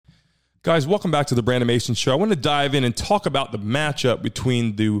Guys, welcome back to the Brandon Mason Show. I want to dive in and talk about the matchup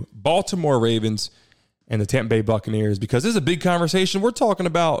between the Baltimore Ravens and the Tampa Bay Buccaneers because this is a big conversation. We're talking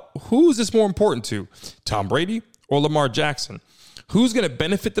about who is this more important to, Tom Brady or Lamar Jackson? Who's going to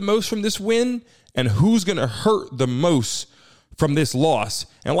benefit the most from this win and who's going to hurt the most from this loss?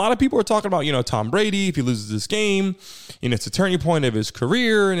 And a lot of people are talking about, Tom Brady, if he loses this game, it's a turning point of his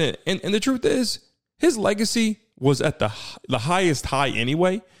career. And the truth is, his legacy was at the highest high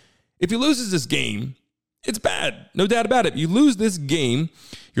anyway. If he loses this game, it's bad. No doubt about it. You lose this game,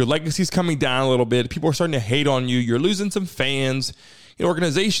 your legacy's coming down a little bit. People are starting to hate on you. You're losing some fans. Your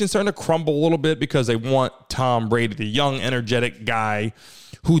organization's starting to crumble a little bit because they want Tom Brady, the young, energetic guy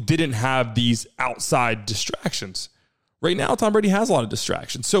who didn't have these outside distractions. Right now, Tom Brady has a lot of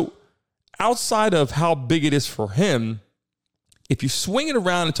distractions. So outside of how big it is for him, if you swing it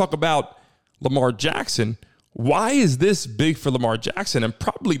around and talk about Lamar Jackson, why is this big for Lamar Jackson and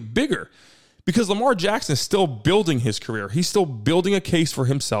probably bigger? Because Lamar Jackson is still building his career. He's still building a case for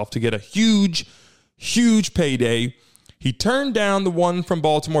himself to get a huge, huge payday. He turned down the one from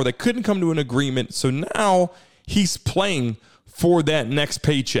Baltimore. They couldn't come to an agreement. So now he's playing for that next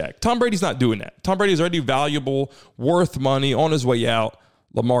paycheck. Tom Brady's not doing that. Tom Brady is already valuable, worth money, on his way out.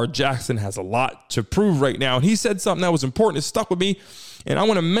 Lamar Jackson has a lot to prove right now. And he said something that was important. It stuck with me. And I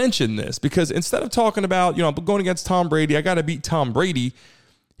want to mention this because instead of talking about, I'm going against Tom Brady, I got to beat Tom Brady,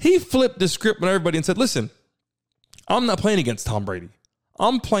 he flipped the script on everybody and said, listen, I'm not playing against Tom Brady.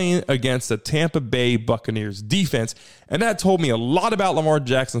 I'm playing against the Tampa Bay Buccaneers defense. And that told me a lot about Lamar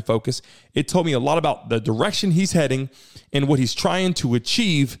Jackson's focus. It told me a lot about the direction he's heading and what he's trying to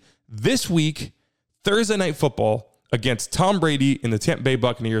achieve this week, Thursday Night Football, against Tom Brady and the Tampa Bay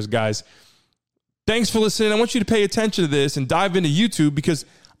Buccaneers. Guys, thanks for listening. I want you to pay attention to this and dive into YouTube because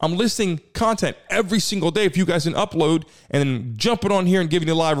I'm listing content every single day if you guys can upload and then jump it on here and giving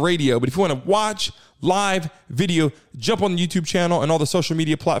you live radio. But if you want to watch live video, jump on the YouTube channel and all the social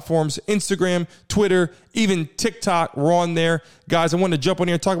media platforms, Instagram, Twitter, even TikTok. We're on there. Guys, I want to jump on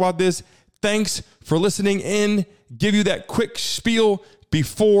here and talk about this. Thanks for listening in. Give you that quick spiel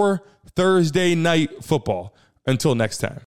before Thursday Night Football. Until next time.